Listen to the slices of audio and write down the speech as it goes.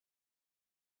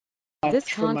This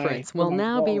much conference for will my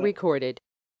now be wallet. recorded.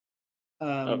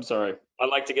 Oh, Um, sorry. I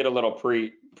like to get a little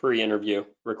pre-interview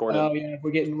recorded oh yeah, we're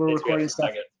in case we have recording some stuff.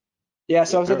 nuggets. Yeah,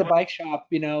 so I was at Yeah. the bike shop,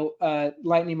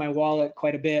 lightening my wallet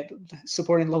quite a bit,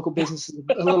 supporting local businesses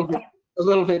a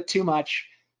little bit too much.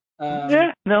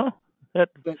 Yeah, no,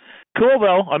 that's But cool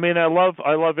though. I mean, I love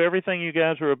everything you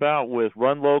guys are about with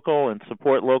run local and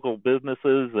support local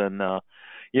businesses, and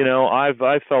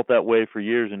I've felt that way for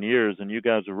years and years, and you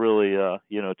guys have really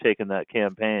taken that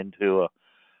campaign to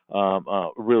a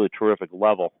really terrific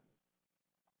level.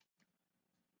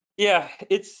 Yeah,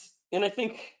 and I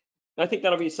think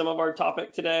that'll be some of our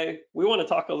topic today. We want to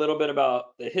talk a little bit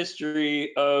about the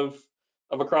history of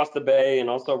Across the Bay and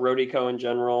also Rodeco in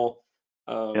general,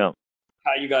 Yeah.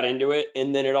 how you got into it,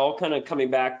 and then it all kind of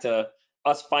coming back to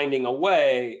us finding a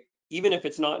way, even if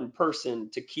it's not in person,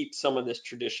 to keep some of this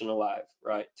tradition alive,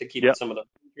 right? To keep Yep. some of the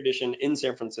tradition in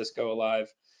San Francisco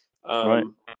alive, Right.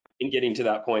 in getting to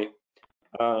that point.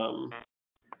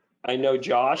 I know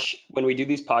Josh, when we do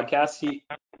these podcasts, he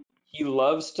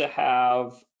loves to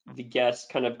have the guests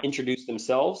kind of introduce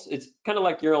themselves. It's kind of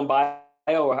like your own bio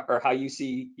or how you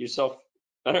see yourself,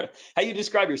 I don't know, how you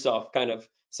describe yourself, kind of.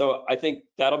 So I think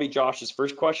that'll be Josh's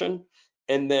first question,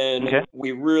 and then Okay.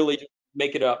 we really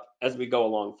make it up as we go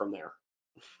along from there.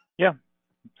 Yeah.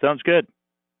 Sounds good.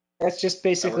 that's just That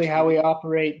basically works for how we me.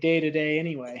 operate day to day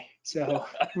anyway. So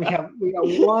we got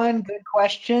one good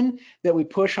question that we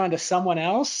push onto someone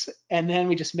else, and then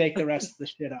we just make the rest of the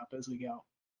shit up as we go.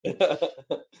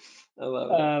 I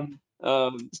love it.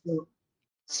 Um,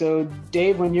 so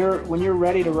Dave, when you're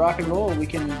ready to rock and roll, we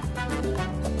can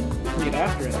get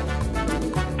after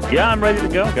it. Yeah, I'm ready to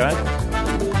go, guys.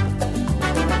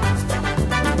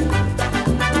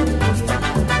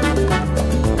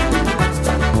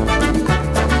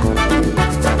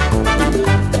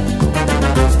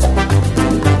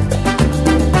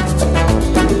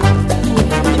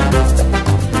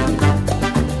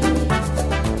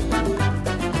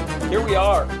 Here we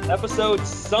are, episode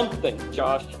something,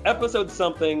 Josh. Episode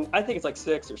something. I think it's like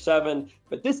 6 or 7,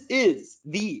 but this is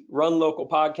the Run Local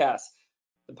podcast,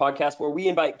 the podcast where we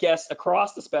invite guests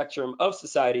across the spectrum of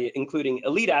society, including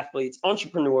elite athletes,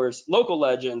 entrepreneurs, local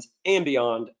legends, and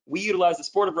beyond. We utilize the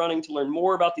sport of running to learn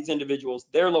more about these individuals,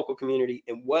 their local community,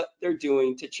 and what they're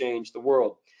doing to change the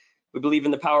world. We believe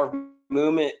in the power of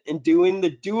movement and doing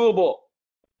the doable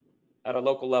at a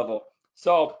local level.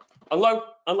 So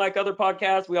unlike other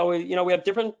podcasts, we always, we have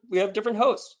different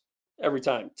hosts every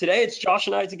time. Today it's Josh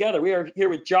and I together. We are here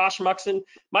with Josh Muxon,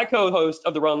 my co-host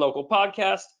of the Run Local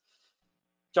podcast.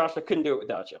 Josh, I couldn't do it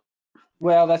without you.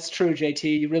 Well, that's true,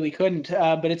 JT. You really couldn't.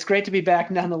 But it's great to be back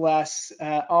nonetheless.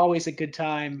 Always a good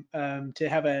time to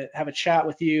have a chat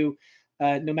with you,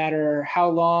 no matter how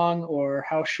long or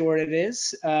how short it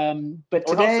is. But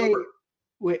today,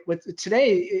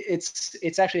 today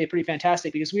it's actually pretty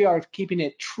fantastic because we are keeping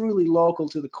it truly local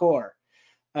to the core.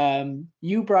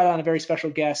 You brought on a very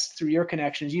special guest through your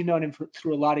connections. You've known him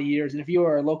through a lot of years, and if you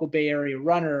are a local Bay Area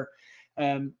runner,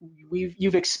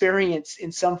 you've experienced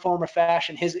in some form or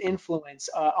fashion his influence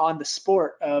on the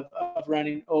sport of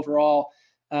running overall.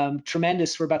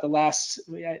 Tremendous for about the last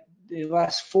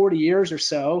 40 years or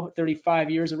so, 35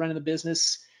 years of running the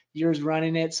business, years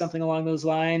running it, something along those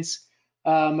lines.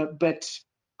 But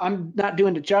I'm not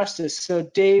doing it justice. So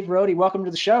Dave Rohde, welcome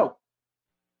to the show.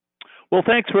 Well,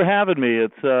 thanks for having me.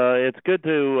 It's good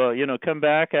to come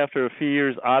back after a few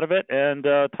years out of it and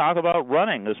talk about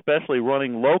running, especially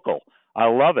running local. I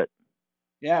love it.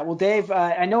 Yeah, well, Dave,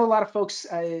 I know a lot of folks.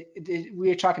 We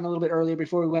were talking a little bit earlier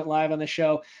before we went live on the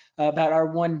show about our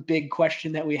one big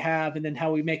question that we have, and then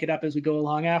how we make it up as we go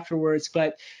along afterwards.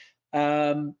 But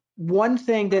one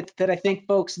thing that I think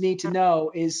folks need to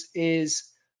know is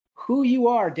who you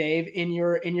are, Dave, in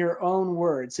your own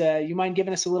words. You mind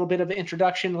giving us a little bit of an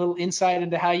introduction, a little insight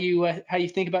into how you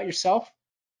think about yourself?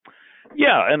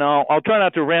 Yeah, and I'll try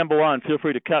not to ramble on. Feel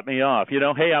free to cut me off.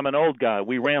 Hey, I'm an old guy.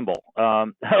 We ramble. But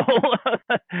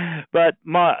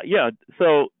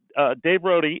so Dave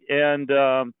Rohde, and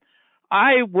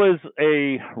I was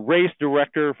a race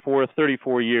director for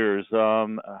 34 years.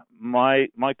 My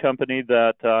company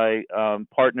that I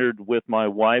partnered with my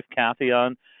wife Kathy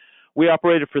on, we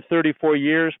operated for 34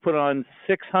 years, put on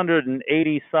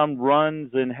 680 some runs,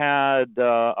 and had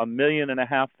 1.5 million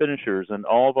finishers. And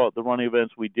all of the running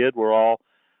events we did were all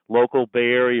local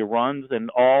Bay Area runs, and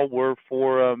all were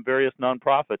for various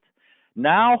nonprofits.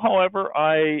 Now, however,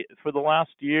 for the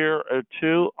last year or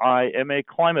two, I am a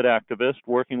climate activist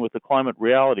working with the Climate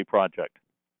Reality Project.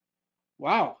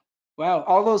 Wow.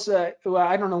 All those, well,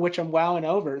 I don't know which I'm wowing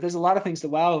over. There's a lot of things to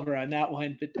wow over on that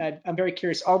one, but I'm very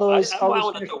curious. All those, I'm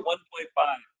wowing at the 1.5.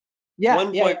 Yeah,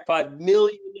 yeah, yeah. 1.5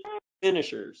 million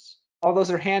finishers. All those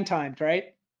are hand timed,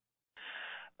 right?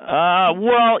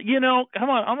 Well, come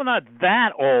on, I'm not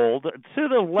that old. To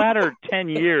the latter 10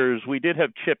 years, we did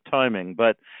have chip timing,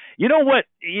 but you know what?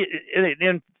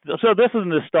 And so this is a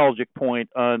nostalgic point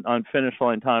on finish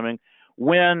line timing.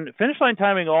 When finish line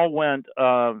timing all went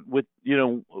with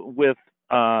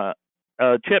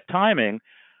chip timing,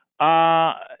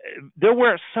 there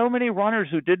were so many runners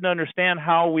who didn't understand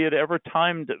how we had ever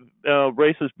timed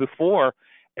races before,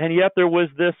 and yet there was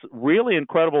this really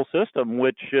incredible system,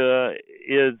 which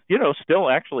is, still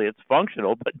actually it's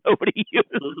functional, but nobody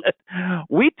uses it.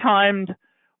 We timed,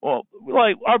 well,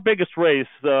 like our biggest race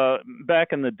back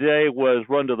in the day was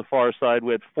Run to the Far Side.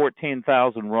 We had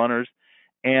 14,000 runners,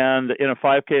 and in a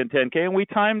 5K and 10K, and we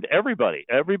timed everybody.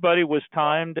 Everybody was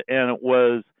timed, and it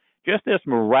was just this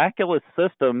miraculous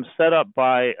system set up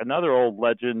by another old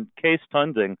legend, Case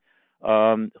Tunding,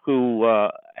 who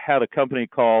had a company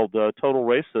called Total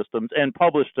Race Systems and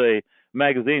published a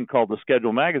magazine called The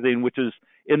Schedule Magazine, which is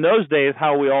in those days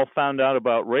how we all found out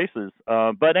about races.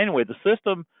 But anyway, the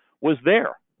system was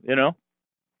there.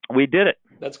 We did it.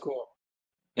 That's cool.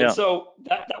 And Yeah. so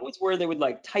that was where they would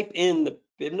like type in the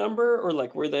bib number, or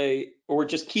like or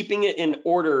just keeping it in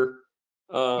order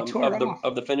of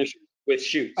the finisher with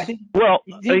chutes. I think. Well,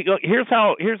 here's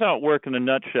how it worked in a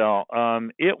nutshell.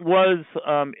 It was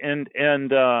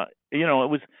it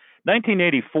was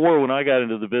 1984 when I got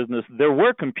into the business. There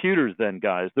were computers then,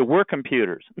 guys. There were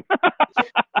computers.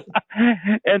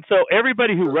 And so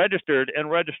everybody who registered,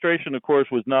 and registration, of course,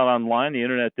 was not online. The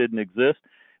internet didn't exist.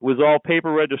 It was all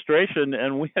paper registration,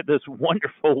 and we had this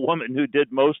wonderful woman who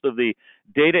did most of the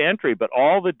data entry, but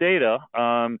all the data,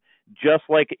 just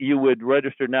like you would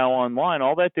register now online,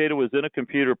 all that data was in a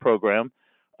computer program.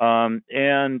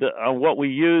 And what we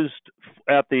used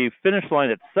at the finish line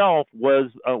itself were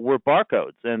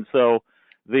barcodes. And so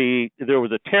there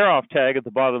was a tear-off tag at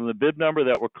the bottom of the bib number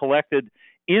that were collected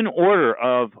in order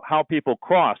of how people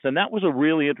crossed. And that was a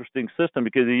really interesting system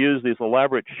because you used this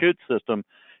elaborate chute system,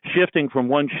 shifting from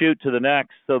one chute to the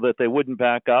next so that they wouldn't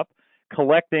back up,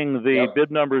 collecting the bib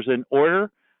numbers in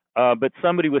order. But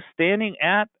somebody was standing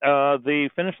at the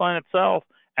finish line itself,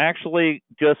 actually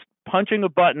just punching a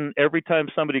button every time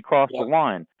somebody crossed the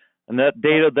line. And that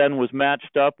data then was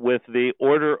matched up with the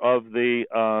order of the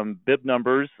bib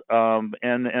numbers, and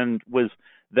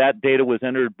that data was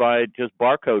entered by just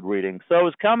barcode reading. So it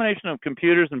was a combination of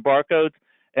computers and barcodes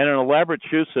and an elaborate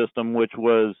shoe system, which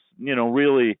was,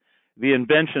 really the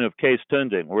invention of Case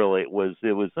Tunding. Really, it was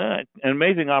an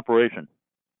amazing operation.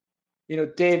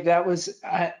 Dave, that was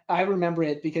I remember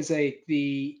it because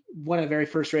one of the very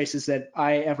first races that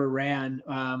I ever ran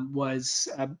was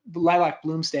Lilac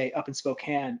Bloomsday up in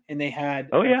Spokane, and they had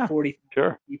 40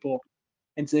 people,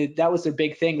 and so that was their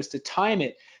big thing, was to time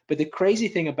it. But the crazy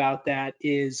thing about that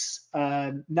is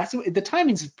the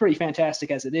timing's pretty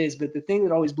fantastic as it is, but the thing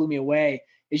that always blew me away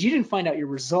is you didn't find out your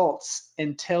results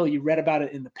until you read about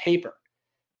it in the paper,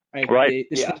 right? Right.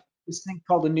 This thing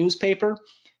called a newspaper.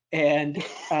 And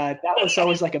that was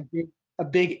always like a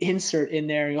big insert in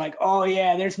there. You're like, oh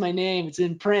yeah, there's my name. It's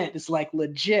in print. It's like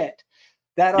legit.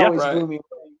 That always blew me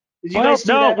away. Did you guys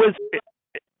do that?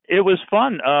 It was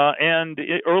fun. And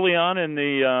early on in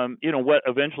the what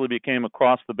eventually became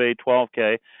Across the Bay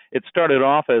 12K, it started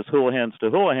off as Houlihan's to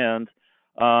Houlihan's.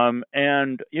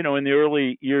 And in the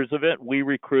early years of it, we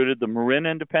recruited the Marin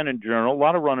Independent Journal. A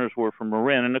lot of runners were from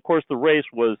Marin, and of course the race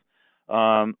was.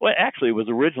 Actually, it was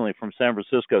originally from San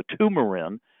Francisco to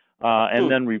Marin, and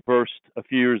then reversed a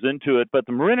few years into it. But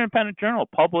the Marin Independent Journal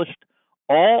published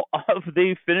all of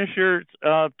the finishers'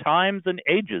 times and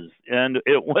ages, and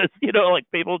it was, like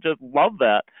people just love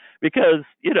that because,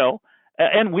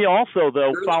 and we also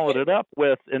though followed it up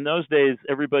with, in those days,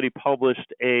 everybody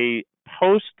published a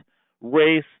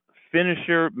post-race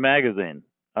finisher magazine.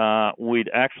 We'd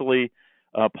actually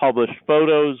published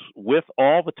photos with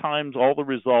all the times, all the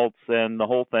results, and the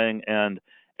whole thing. And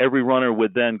every runner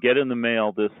would then get in the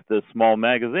mail this small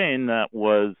magazine that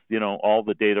was, all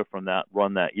the data from that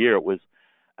run that year. It was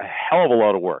a hell of a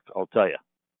lot of work, I'll tell you.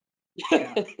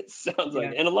 It sounds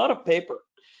like, and a lot of paper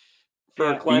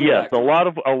for climate. Yes, a lot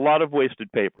of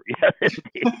wasted paper.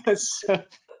 Yeah. So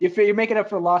you're making up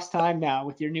for lost time now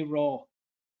with your new role.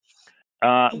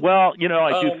 Well,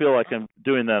 I do feel like I'm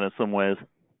doing that in some ways.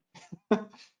 What's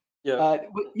right?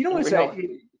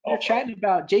 We're chatting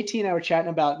about, JT and I were chatting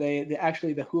about the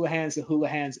Houlihan's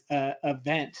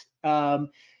event.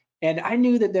 And I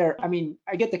knew that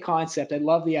I get the concept. I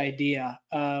love the idea.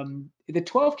 The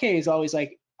 12K is always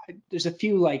like, there's a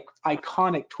few like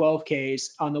iconic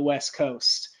 12Ks on the West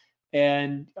Coast.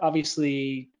 And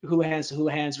obviously, Houlihan's to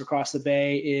Houlihan's across the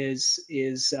bay is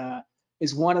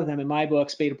one of them in my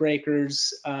books. Beta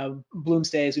Breakers,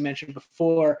 Bloomsday, as we mentioned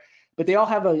before, but they all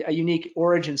have a unique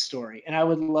origin story. And I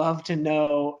would love to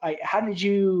know, how did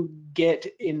you get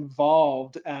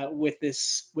involved with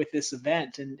this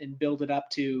event and build it up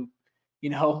to, the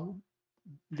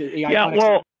Yeah, iconic.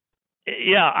 well,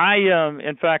 yeah,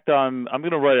 in fact, I'm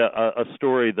going to write a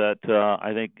story that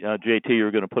I think JT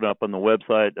you're going to put up on the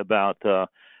website about the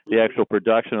actual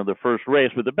production of the first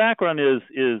race. But the background is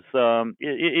it's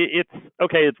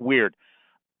okay. It's weird.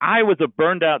 I was a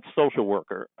burned out social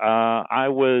worker. I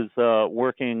was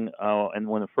working and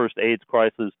when the first AIDS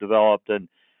crisis developed and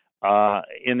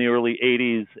in the early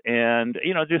 80s, and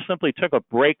just simply took a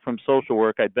break from social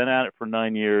work. I'd been at it for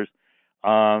 9 years.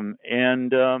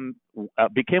 And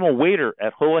became a waiter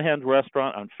at Houlihan's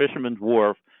restaurant on Fisherman's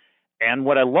Wharf. And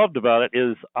what I loved about it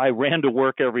is I ran to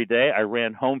work every day. I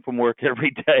ran home from work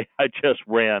every day. I just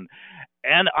ran.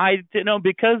 And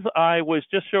because I was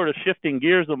just sort of shifting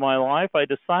gears of my life, I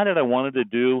decided I wanted to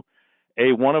do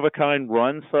a one-of-a-kind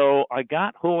run. So I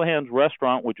got Houlihan's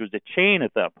restaurant, which was a chain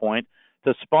at that point,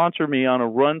 to sponsor me on a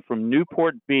run from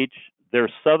Newport Beach, their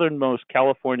southernmost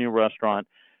California restaurant,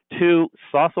 to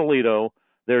Sausalito,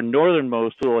 their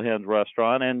northernmost Houlihan's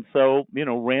restaurant. And so,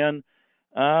 ran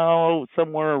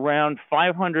somewhere around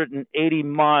 580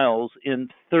 miles in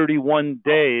 31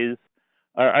 days.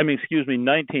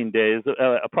 19 days,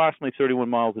 approximately 31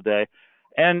 miles a day.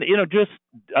 And,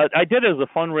 I did it as a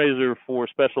fundraiser for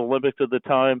Special Olympics at the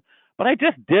time, but I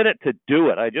just did it to do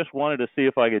it. I just wanted to see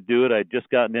if I could do it. I'd just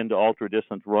gotten into ultra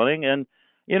distance running, and,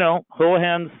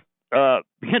 Houlihan's,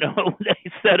 they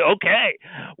said, okay,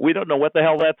 we don't know what the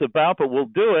hell that's about, but we'll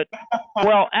do it.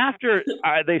 Well, after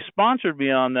they sponsored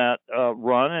me on that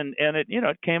run, and it,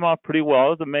 it came off pretty well. I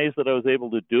was amazed that I was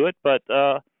able to do it, but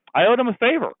I owed them a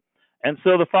favor. And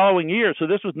so the following year, so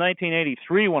this was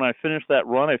 1983 when I finished that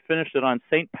run. I finished it on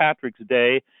St. Patrick's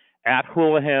Day at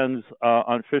Houlihan's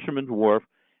on Fisherman's Wharf.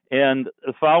 And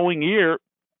the following year,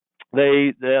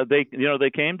 they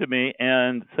came to me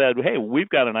and said, hey, we've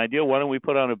got an idea. Why don't we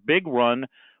put on a big run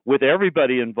with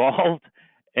everybody involved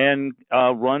and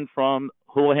run from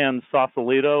Houlihan's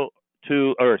Sausalito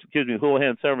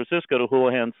Houlihan's San Francisco to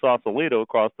Houlihan's Sausalito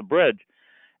across the bridge.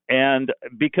 And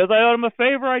because I owed him a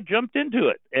favor, I jumped into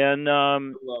it. And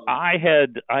I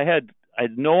had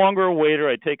no longer a waiter.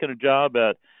 I'd taken a job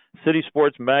at City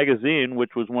Sports Magazine,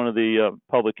 which was one of the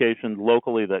publications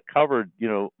locally that covered,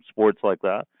 sports like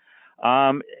that.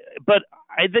 But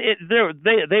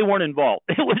they weren't involved.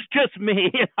 It was just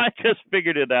me. I just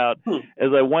figured it out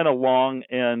as I went along,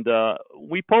 and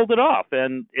we pulled it off.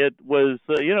 And it was,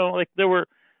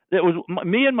 it was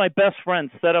me and my best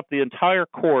friend set up the entire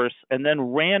course and then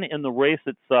ran in the race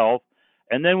itself.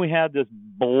 And then we had this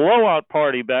blowout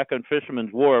party back on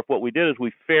Fisherman's Wharf. What we did is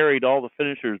we ferried all the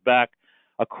finishers back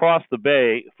across the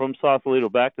bay from Sausalito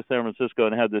back to San Francisco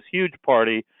and had this huge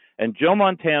party. And Joe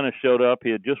Montana showed up. He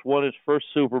had just won his first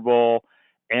Super Bowl,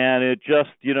 and it just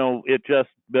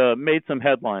made some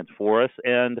headlines for us.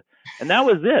 And that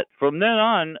was it. From then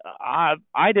on,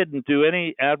 I didn't do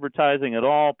any advertising at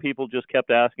all. People just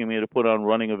kept asking me to put on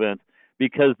running events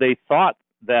because they thought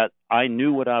that I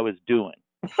knew what I was doing.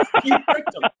 You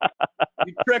tricked them.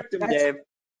 You tricked them, Dave.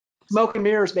 Smoke and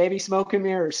mirrors, baby. Smoke and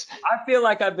mirrors. I feel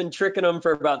like I've been tricking them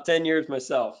for about 10 years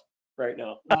myself right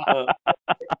now.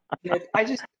 I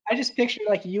just picture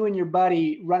like you and your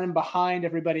buddy running behind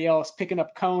everybody else, picking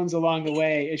up cones along the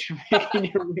way as you're making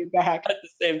your way back at the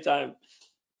same time.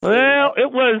 Well,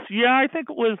 it was, I think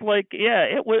it was like,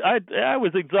 it was. I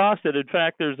was exhausted. In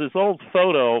fact, there's this old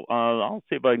photo. I'll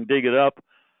see if I can dig it up.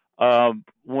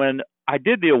 When I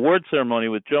did the award ceremony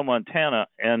with Joe Montana,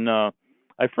 and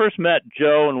I first met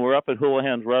Joe, and we're up at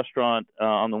Houlihan's restaurant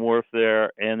on the wharf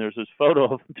there, and there's this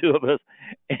photo of the two of us,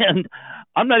 and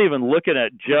I'm not even looking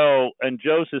at Joe, and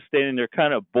Joe's just standing there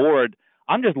kind of bored.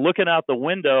 I'm just looking out the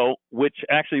window, which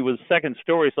actually was second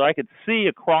story, so I could see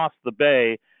across the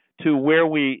bay to where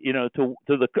we,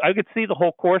 I could see the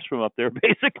whole course from up there,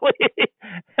 basically,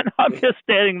 and I'm just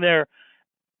standing there.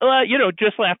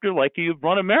 Just after like you've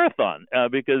run a marathon,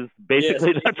 because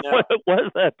basically that's what it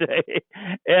was that day.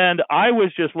 And I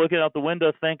was just looking out the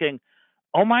window thinking,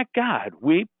 oh my God,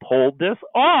 we pulled this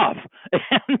off.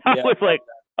 And I was like,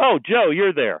 oh, Joe,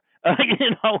 you're there.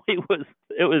 It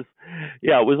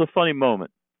was a funny moment.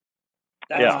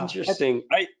 That's interesting.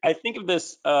 I think of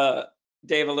this,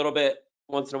 Dave, a little bit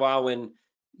once in a while when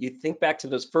you think back to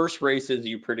those first races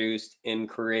you produced in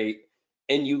Create,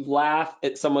 and you laugh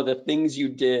at some of the things you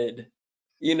did,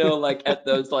 like at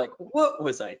those, like, what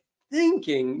was I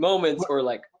thinking moments, or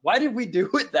like, why did we do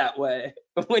it that way?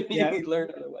 when Yeah. you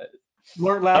learn otherwise.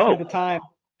 Weren't laughing Oh. at the time.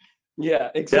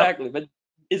 Yeah, exactly. But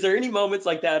is there any moments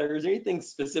like that, or is there anything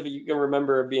specific you can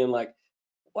remember of being like,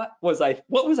 what was I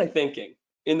thinking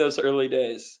in those early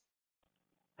days?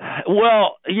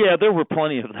 Well, yeah, there were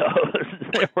plenty of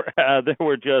those. There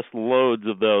were just loads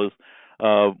of those.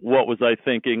 What was I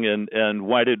thinking, and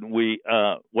why didn't we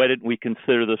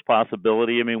consider this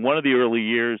possibility? I mean, one of the early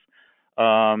years,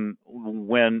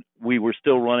 when we were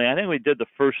still running, I think we did the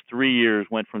first 3 years,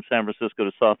 went from San Francisco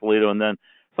to Sausalito, and then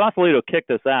Sausalito kicked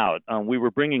us out. We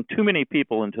were bringing too many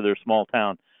people into their small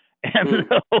town, and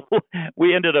so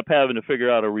we ended up having to figure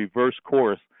out a reverse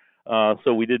course.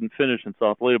 So we didn't finish in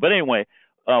Sausalito. But anyway,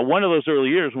 one of those early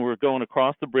years when we were going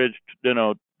across the bridge,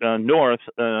 north,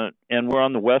 and we're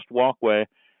on the West Walkway,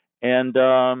 and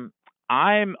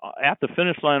I'm at the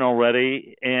finish line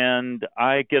already, and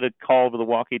I get a call over the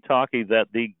walkie-talkie that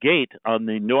the gate on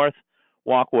the North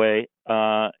Walkway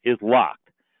is locked.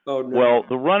 Oh no. Well,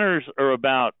 the runners are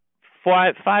about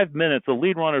 5 minutes. The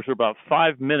lead runners are about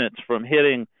 5 minutes from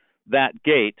hitting that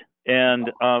gate,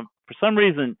 and for some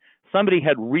reason, somebody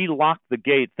had relocked the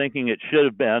gate, thinking it should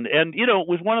have been. And it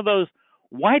was one of those.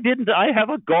 Why didn't I have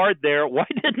a guard there? Why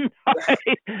didn't I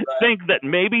think that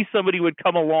maybe somebody would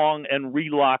come along and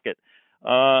relock it?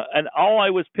 And all I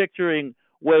was picturing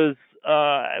was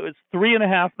it was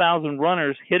 3,500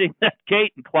 runners hitting that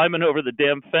gate and climbing over the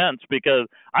damn fence, because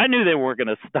I knew they weren't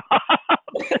going to stop.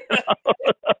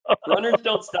 Runners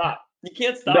don't stop. You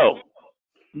can't stop.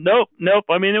 Nope.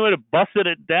 I mean, they would have busted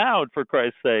it down, for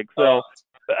Christ's sake. So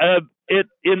it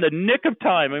in the nick of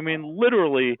time. I mean,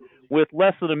 literally with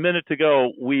less than a minute to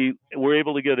go, we were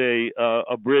able to get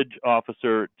a bridge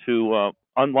officer to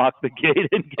unlock the gate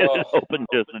and get it open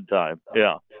just in time.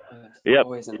 Yeah. Yep.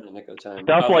 Always in the nick of time.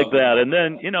 Stuff like that. And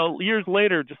then, years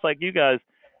later, just like you guys,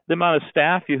 the amount of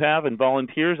staff you have and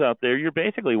volunteers out there, you're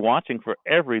basically watching for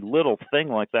every little thing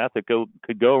like that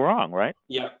could go wrong, right?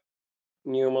 Yeah.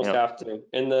 You almost have to.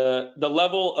 And the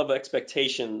level of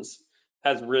expectations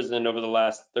has risen over the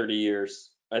last 30 years,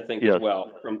 I think, as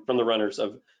well, from the runners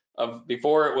of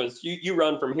before it was you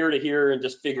run from here to here and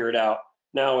just figure it out.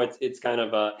 Now it's kind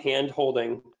of a hand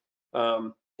holding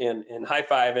and high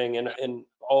fiving and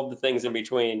all of the things in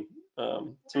between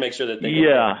to make sure that they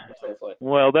can safely.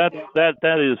 Well, that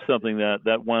is something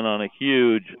that went on a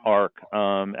huge arc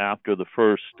after the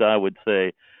first, I would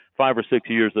say, 5 or 6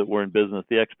 years that we're in business.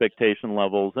 The expectation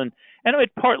levels and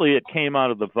partly it came out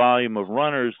of the volume of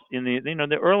runners in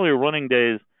the earlier running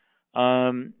days.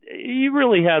 You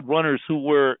really had runners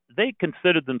they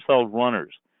considered themselves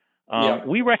runners.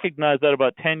 We recognized that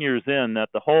about 10 years in, that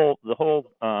the whole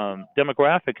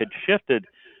demographic had shifted,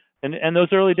 and those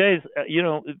early days,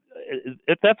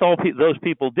 that's all those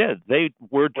people did. They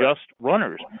were just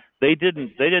runners. They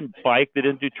didn't bike. They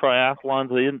didn't do triathlons.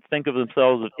 They didn't think of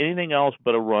themselves as anything else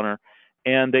but a runner,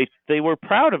 and they were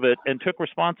proud of it and took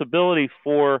responsibility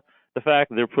for the fact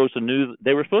that they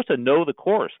were supposed to know the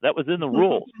course. That was in the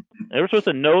rules. They were supposed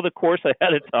to know the course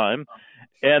ahead of time,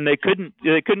 and they couldn't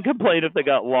complain if they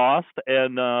got lost.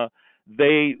 And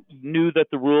they knew that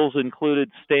the rules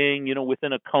included staying,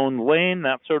 within a cone lane,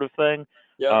 that sort of thing.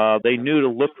 They knew to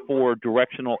look for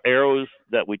directional arrows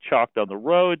that we chalked on the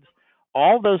roads.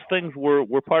 All those things were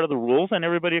part of the rules, and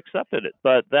everybody accepted it.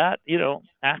 But that,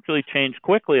 actually changed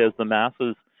quickly as the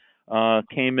masses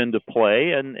came into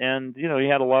play, and you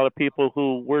had a lot of people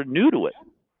who were new to it.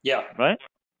 Yeah. Right?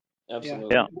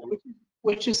 Absolutely. Yeah.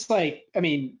 Which is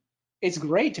it's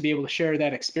great to be able to share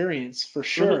that experience for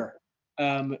sure.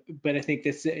 But I think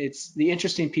it's the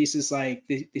interesting piece is like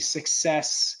the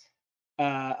success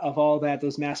of all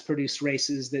those mass-produced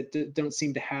races that don't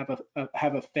seem to have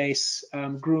a face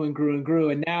grew and grew and grew,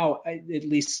 and now at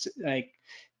least like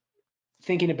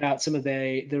thinking about some of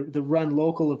the run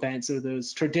local events or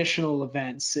those traditional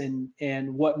events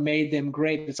and what made them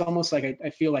great, it's almost like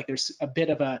I feel like there's a bit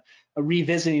of a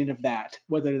revisiting of that,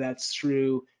 whether that's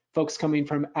through folks coming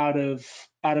from out of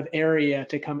area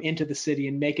to come into the city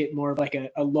and make it more of like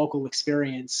a local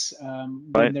experience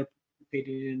when they're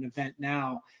participating in an event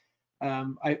now.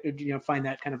 I find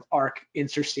that kind of arc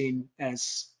interesting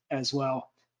as well.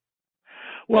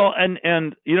 Well,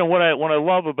 and what I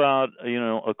love about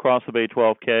Across the Bay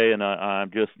 12K, and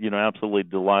I'm just absolutely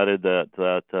delighted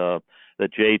that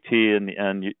JT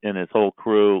and his whole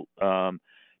crew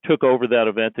took over that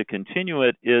event to continue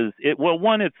it.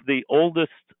 One, it's the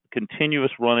oldest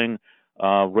continuous running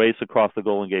race across the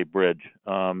Golden Gate Bridge.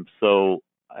 So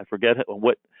I forget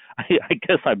what. I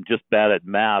guess I'm just bad at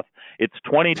math. It's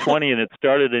 2020 and it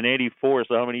started in '84.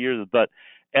 So how many years? But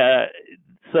a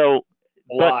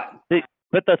lot.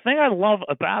 But the thing I love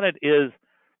about it is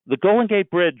the Golden Gate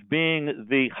Bridge being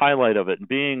the highlight of it, and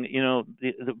being,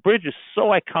 the bridge is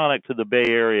so iconic to the Bay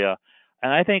Area.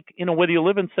 And I think, whether you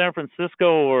live in San Francisco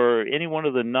or any one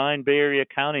of the 9 Bay Area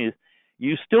counties,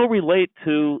 you still relate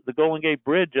to the Golden Gate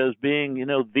Bridge as being,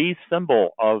 the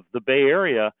symbol of the Bay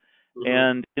Area.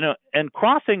 And, and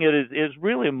crossing it is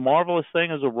really a marvelous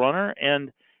thing as a runner.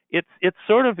 And it's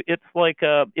like,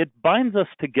 it binds us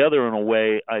together in a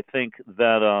way, I think,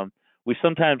 that, we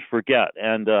sometimes forget.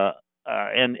 And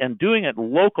doing it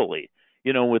locally,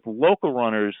 with local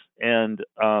runners, and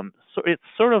so it's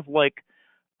sort of like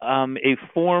a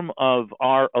form of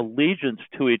our allegiance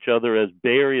to each other as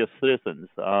Bay Area citizens,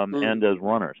 and as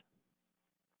runners.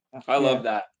 I love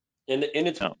that, and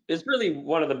it's really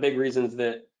one of the big reasons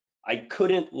that I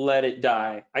couldn't let it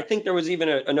die. I think there was even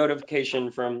a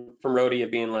notification from Rhodey of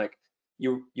being like,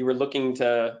 you were looking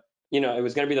to, it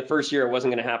was going to be the first year it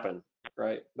wasn't going to happen,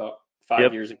 right? About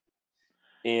 5 years ago.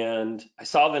 And I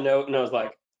saw the note and I was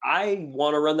like, I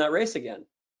want to run that race again.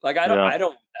 Like, I don't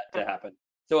want that to happen.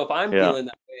 So if I'm feeling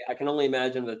that way, I can only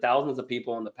imagine the thousands of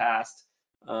people in the past,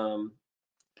 from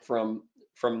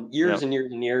years and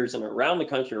years and years, and around the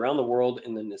country, around the world,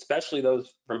 and then especially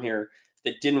those from here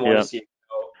that didn't want to see it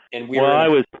go. And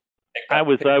I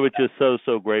was just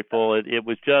so grateful. It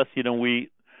was just,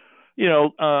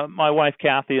 my wife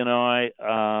Kathy and I,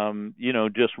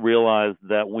 just realized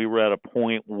that we were at a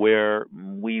point where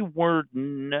we were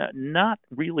not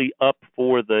really up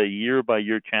for the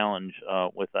year-by-year challenge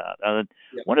with that.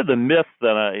 One of the myths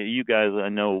that you guys, I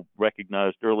know,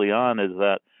 recognized early on is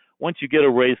that once you get a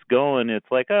race going, it's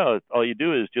like, oh, all you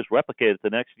do is just replicate it the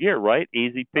next year, right?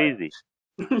 Easy peasy.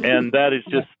 And that is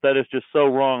just so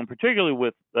wrong, particularly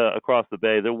with across the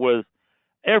Bay.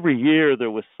 Every year there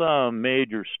was some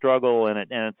major struggle,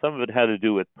 and some of it had to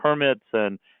do with permits,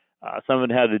 and some of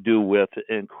it had to do with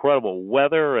incredible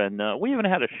weather. And we even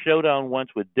had a showdown once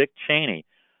with Dick Cheney,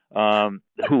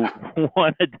 who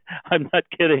wanted, I'm not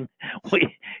kidding,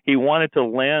 he wanted to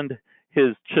land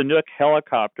his Chinook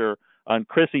helicopter on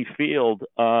Crissy Field,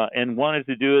 and wanted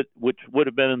to do it, which would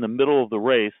have been in the middle of the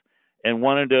race, and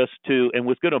wanted us to, and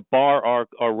was going to bar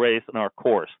our race and our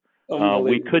course.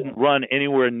 We couldn't run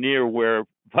anywhere near where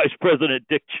Vice President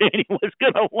Dick Cheney was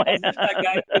going to land. That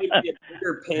guy could be a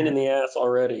bigger pain in the ass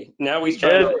already. Now he's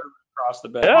trying to cross the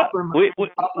Bay. Yeah,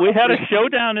 we had a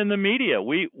showdown in the media.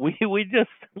 We just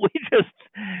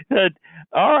said,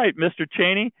 all right, Mr.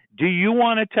 Cheney, do you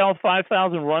want to tell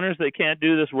 5,000 runners they can't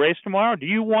do this race tomorrow? Do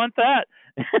you want that?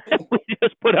 We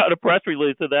just put out a press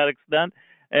release to that extent,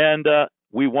 and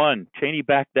we won. Cheney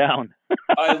backed down.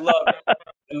 I love it.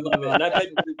 And I bet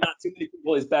there's not too many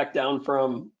people he's backed down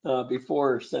from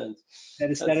before or since.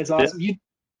 That is awesome.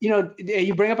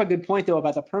 You bring up a good point though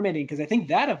about the permitting, because I think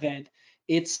that event,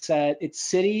 it's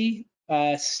city,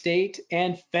 state,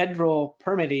 and federal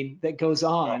permitting that goes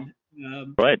on.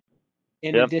 Right.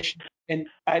 In addition, and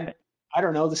I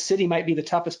don't know, the city might be the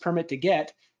toughest permit to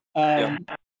get. But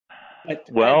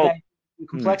the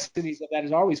complexities of that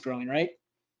is always growing, right?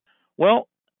 Well,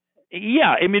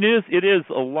 yeah, I mean, it is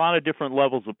a lot of different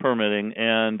levels of permitting,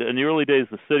 and in the early days,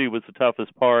 the city was the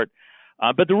toughest part,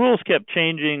 but the rules kept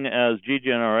changing as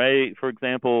GGNRA, for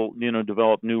example,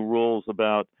 developed new rules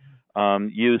about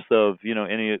use of,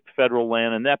 any federal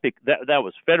land, and that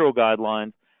was federal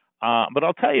guidelines. But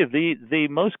I'll tell you, the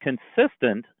most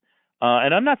consistent,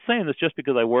 and I'm not saying this just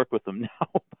because I work with them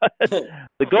now, but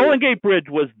the Golden Gate Bridge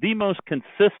was the most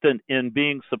consistent in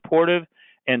being supportive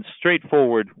and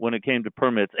straightforward when it came to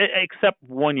permits, except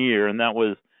one year, and that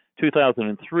was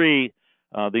 2003,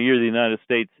 the year the United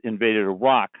States invaded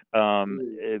Iraq,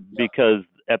 because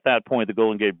at that point the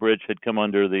Golden Gate Bridge had come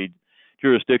under the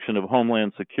jurisdiction of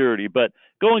Homeland Security. But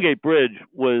Golden Gate Bridge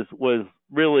was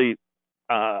really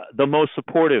the most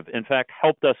supportive. In fact,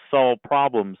 helped us solve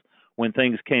problems when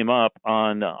things came up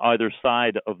on either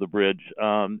side of the bridge,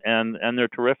 and they're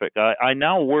terrific. I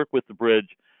now work with the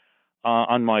bridge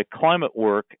on my climate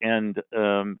work, and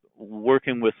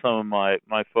working with some of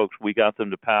my folks, we got them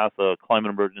to pass a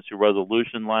climate emergency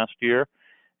resolution last year.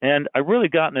 And I've really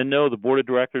gotten to know the board of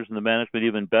directors and the management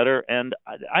even better. And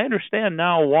I understand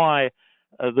now why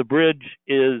the bridge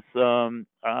is,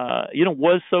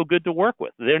 was so good to work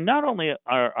with. They're not only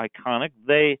are iconic,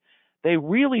 they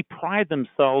really pride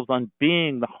themselves on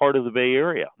being the heart of the Bay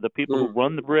Area. The people who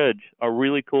run the bridge are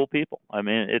really cool people. I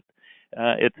mean,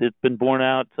 it's been borne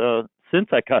out since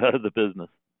I got out of the business.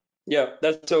 Yeah,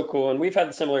 that's so cool. And we've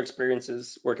had similar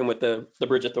experiences working with the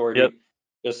Bridge Authority. Yep.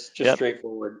 Just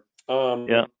straightforward.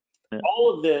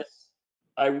 All of this,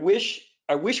 I wish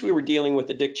we were dealing with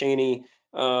the Dick Cheney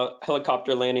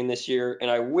helicopter landing this year,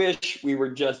 and I wish we were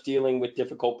just dealing with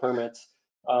difficult permits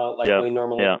we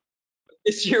normally.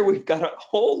 this year we've got a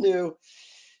whole new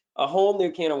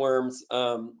can of worms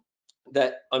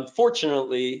that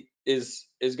unfortunately is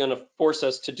going to force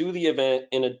us to do the event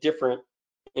in a different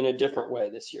way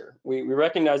this year. We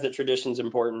recognize that tradition is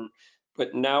important,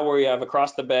 but now we have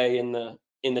across the bay in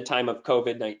the time of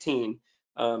COVID-19,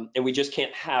 and we just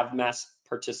can't have mass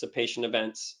participation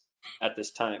events at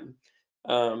this time.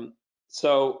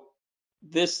 So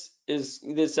this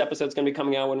episode's going to be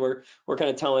coming out when we're kind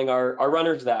of telling our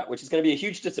runners that, which is going to be a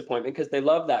huge disappointment because they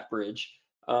love that bridge.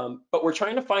 But we're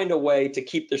trying to find a way to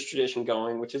keep this tradition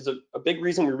going, which is a big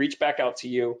reason we reached back out to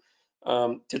you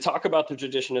to talk about the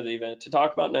tradition of the event, to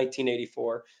talk about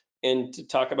 1984, and to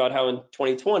talk about how in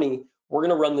 2020 we're going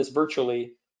to run this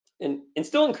virtually and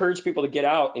still encourage people to get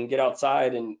out and get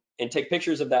outside and take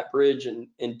pictures of that bridge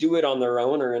and do it on their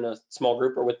own or in a small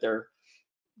group or with their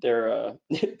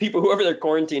people, whoever they're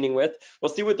quarantining with. We'll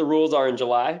see what the rules are in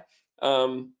July.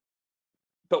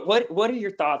 But what are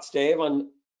your thoughts, Dave,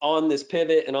 on this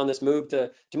pivot and on this move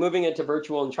to moving it to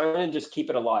virtual and trying to just keep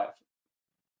it alive?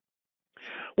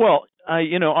 Well,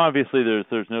 obviously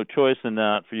there's no choice in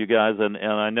that for you guys, and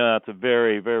I know that's a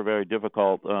very, very, very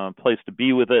difficult place to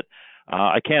be with it.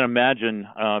 I can't imagine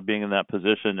being in that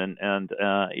position and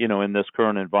in this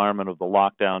current environment of the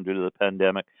lockdown due to the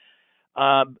pandemic.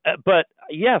 But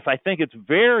yes, I think it's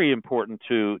very important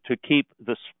to keep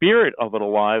the spirit of it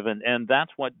alive, and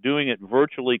that's what doing it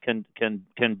virtually can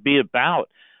be about.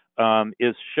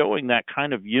 Is showing that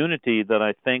kind of unity that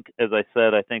I think, as I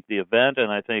said, I think the event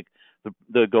and I think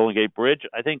the Golden Gate Bridge,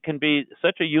 I think, can be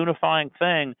such a unifying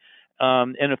thing.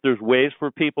 And if there's ways for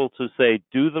people to say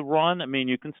do the run, I mean,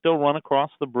 you can still run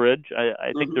across the bridge.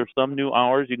 I think there's some new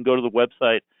hours. You can go to the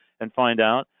website and find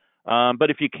out. But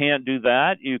if you can't do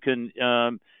that, you can,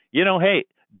 hey,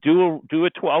 do a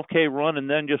 12K run and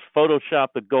then just Photoshop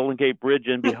the Golden Gate Bridge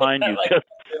in behind you, just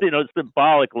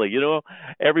symbolically.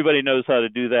 Everybody knows how to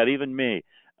do that, even me.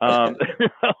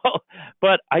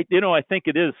 But I think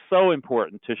it is so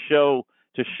important to show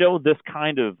this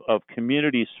kind of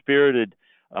community spirited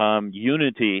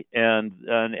unity, and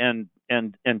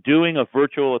doing a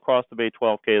virtual across the bay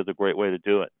 12K is a great way to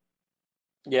do it.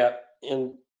 Yeah,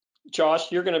 and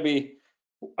Josh, you're going to be.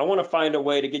 I want to find a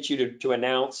way to get you to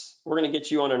announce. We're going to get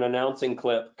you on an announcing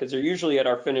clip because they're usually at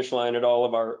our finish line at all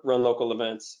of our Run Local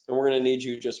events, and we're going to need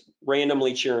you just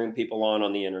randomly cheering people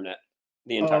on the internet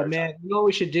the entire time. You know what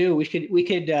we should do? We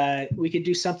could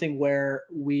do something where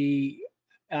we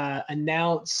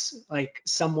announce like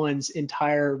someone's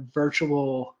entire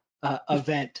virtual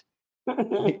event.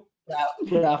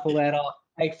 Raffle that off,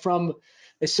 like from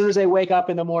as soon as they wake up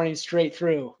in the morning straight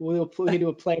through. We do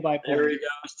a play-by-play. There he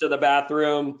goes to the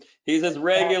bathroom. He's as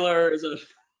regular as a.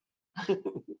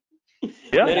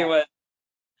 Yeah. Anyway,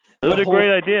 those are great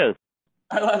ideas.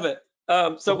 I love it.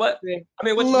 So what? I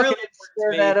mean, what's Look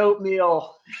really at that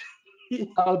oatmeal.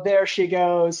 Oh, there she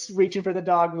goes, reaching for the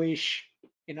dog leash.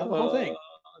 The whole thing.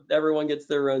 Everyone gets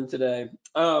their run today.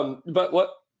 But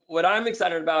what I'm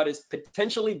excited about is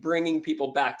potentially bringing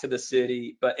people back to the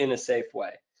city, but in a safe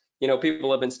way. People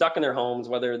have been stuck in their homes,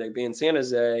 whether they be in San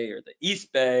Jose or the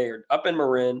East Bay or up in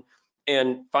Marin,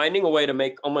 and finding a way to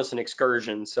make almost an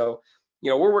excursion. So,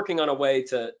 we're working on a way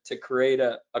to create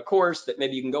a course that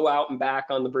maybe you can go out and back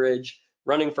on the bridge,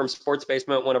 running from Sports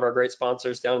Basement, one of our great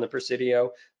sponsors down in the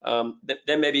Presidio.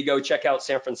 Then maybe go check out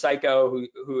San Francisco,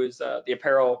 who is the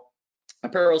apparel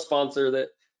sponsor that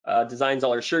designs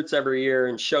all our shirts every year,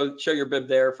 and show your bib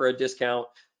there for a discount.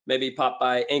 Maybe pop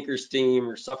by Anchor Steam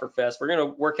or Sufferfest. We're going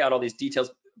to work out all these details,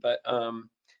 but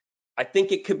I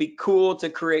think it could be cool to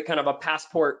create kind of a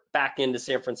passport back into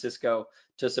San Francisco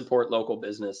to support local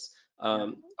business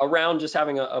around just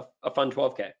having a fun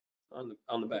 12K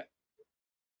on the bay.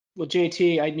 Well,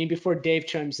 JT, I need, before Dave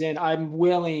chimes in, I'm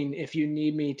willing, if you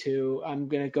need me to, I'm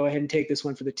going to go ahead and take this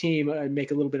one for the team and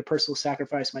make a little bit of personal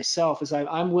sacrifice myself, as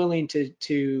I'm willing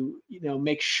to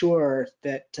make sure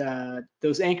that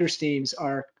those Anchor Steams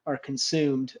are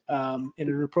consumed in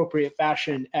an appropriate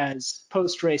fashion as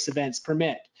post-race events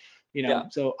permit. Yeah.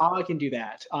 So I can do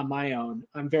that on my own.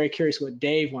 I'm very curious what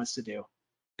Dave wants to do.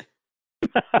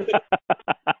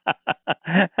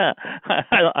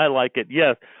 I like it.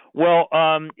 Yes. Well,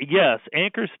 yes,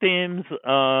 Anchor Steams,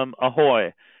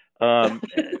 ahoy.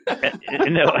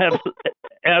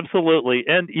 Absolutely.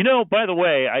 And, by the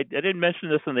way, I didn't mention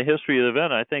this in the history of the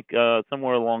event. I think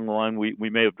somewhere along the line we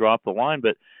may have dropped the line,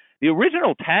 but the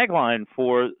original tagline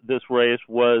for this race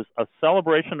was a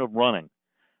celebration of running.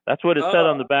 That's what it said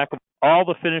on the back of all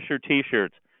the finisher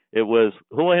T-shirts. It was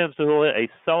Hula Hands to Hula, a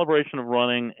celebration of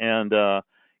running, and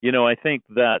I think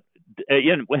that,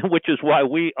 which is why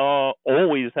we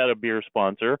always had a beer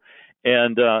sponsor,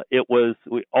 And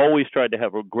we always tried to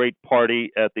have a great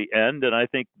party at the end, and I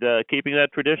think keeping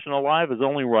that tradition alive is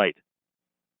only right.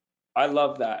 I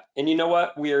love that. And you know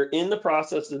what? We are in the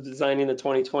process of designing the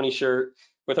 2020 shirt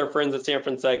with our friends at San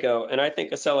Francisco, and I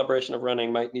think a celebration of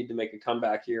running might need to make a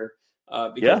comeback here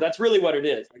because that's really what it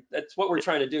is. Like, that's what we're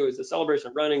trying to do is a celebration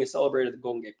of running, a celebration of the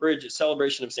Golden Gate Bridge, a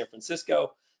celebration of San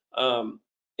Francisco,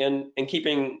 and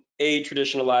keeping a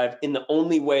tradition alive in the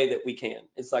only way that we can.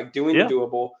 It's like doing the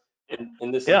doable,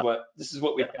 and this is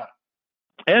what we've got.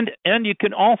 And you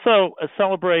can also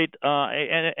celebrate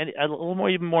and a little more,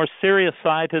 even more serious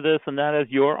side to this, and that is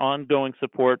your ongoing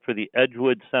support for the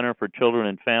Edgewood Center for Children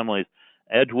and Families.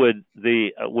 Edgewood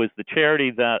was the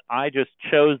charity that I just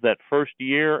chose that first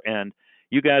year, and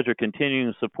you guys are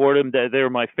continuing to support them. They're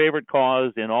my favorite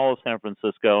cause in all of San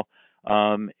Francisco,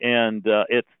 and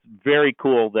it's very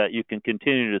cool that you can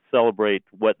continue to celebrate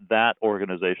what that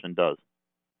organization does.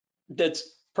 That's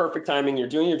perfect timing. You're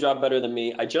doing your job better than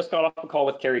me. I just got off a call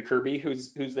with Carrie Kirby,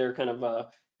 who's their kind of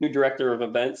new director of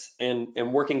events, and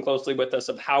working closely with us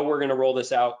of how we're going to roll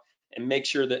this out and make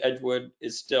sure that Edgewood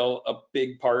is still a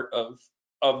big part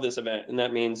of this event. And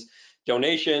that means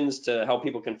donations to help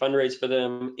people can fundraise for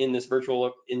them in this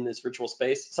virtual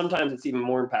space. Sometimes it's even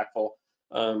more impactful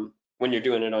when you're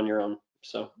doing it on your own.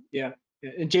 So yeah.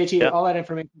 And JT, all that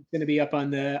information is going to be up on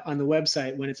the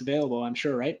website when it's available, I'm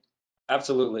sure, right?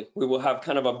 Absolutely. We will have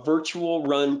kind of a virtual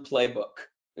run playbook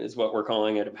is what we're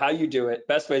calling it, of how you do it,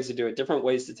 best ways to do it, different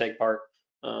ways to take part.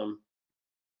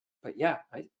 But yeah,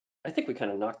 I think we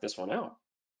kind of knocked this one out.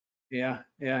 Yeah,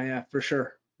 for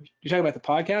sure. You're talking about the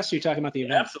podcast, or you're talking about the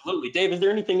event? Absolutely. Dave, is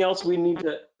there anything else we need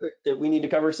to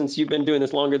cover since you've been doing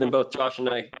this longer than both Josh and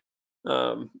I?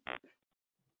 I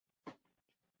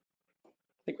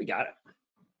think we got it.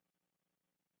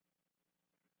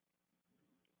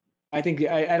 I think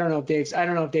I don't know if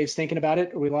Dave's thinking about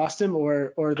it, or we lost him,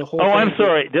 or the whole. Oh, I'm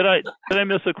sorry. Did I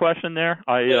miss a question there?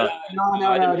 No.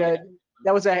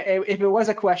 That was if it was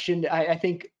a question, I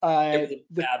think it was a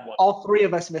bad one. All three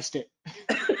of us missed it.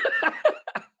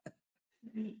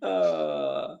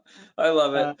 I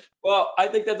love it. Well, I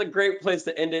think that's a great place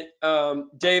to end it.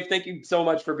 Dave, thank you so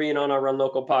much for being on our Run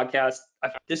Local podcast.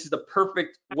 This is the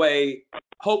perfect way,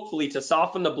 hopefully, to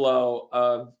soften the blow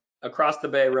of Across the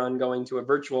Bay Run going to a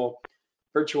virtual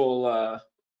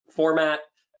format.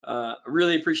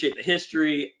 Really appreciate the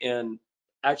history and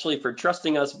actually for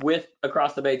trusting us with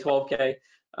Across the Bay 12K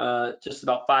just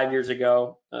about 5 years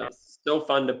ago. So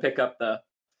fun to pick up the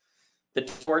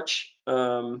torch.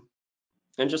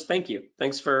 And just thank you.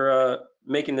 Thanks for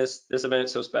making this event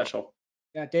so special.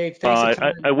 Yeah, Dave, thanks.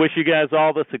 I wish you guys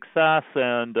all the success,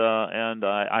 and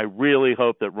I really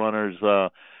hope that runners,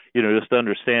 just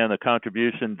understand the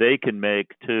contribution they can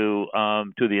make to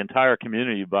the entire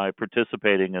community by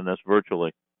participating in this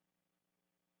virtually.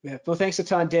 Yeah, well, thanks a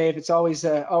ton, Dave. It's always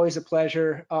a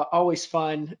pleasure, always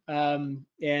fun, and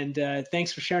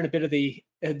thanks for sharing a bit of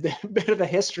the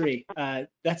history.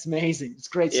 That's amazing. It's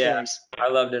great stories. I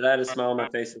loved it. I had a smile on my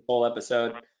face the whole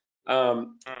episode.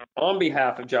 On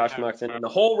behalf of Josh Muxton and the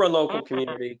whole Run Local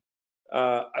community,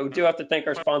 I do have to thank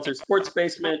our sponsor, Sports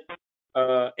Basement,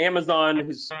 Amazon,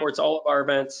 who supports all of our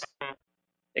events,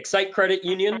 Excite Credit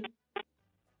Union,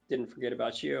 didn't forget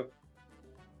about you.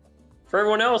 For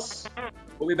everyone else,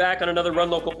 we'll be back on another Run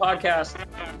Local podcast.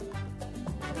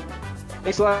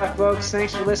 Thanks a lot, folks.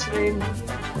 Thanks for listening.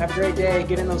 Have a great day.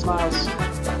 Get in those miles.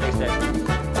 Thanks,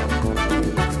 Dave.